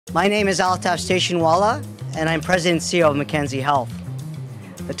My name is Altaf Stationwala, and I'm President and CEO of Mackenzie Health.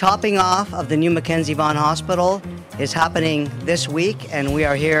 The topping off of the new Mackenzie Vaughan Hospital is happening this week, and we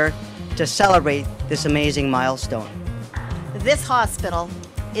are here to celebrate this amazing milestone. This hospital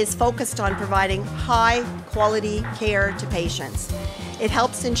is focused on providing high-quality care to patients. It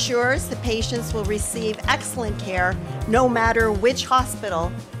helps ensure that patients will receive excellent care no matter which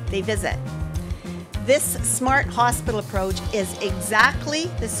hospital they visit. This smart hospital approach is exactly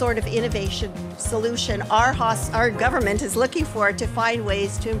the sort of innovation solution our government is looking for to find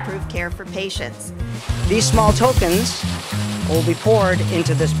ways to improve care for patients. These small tokens will be poured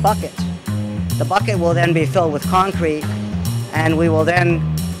into this bucket. The bucket will then be filled with concrete, and we will then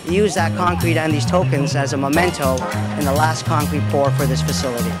use that concrete and these tokens as a memento in the last concrete pour for this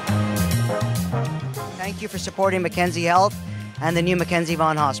facility. Thank you for supporting Mackenzie Health and the new Mackenzie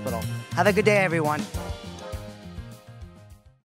Vaughan Hospital. Have a good day, everyone.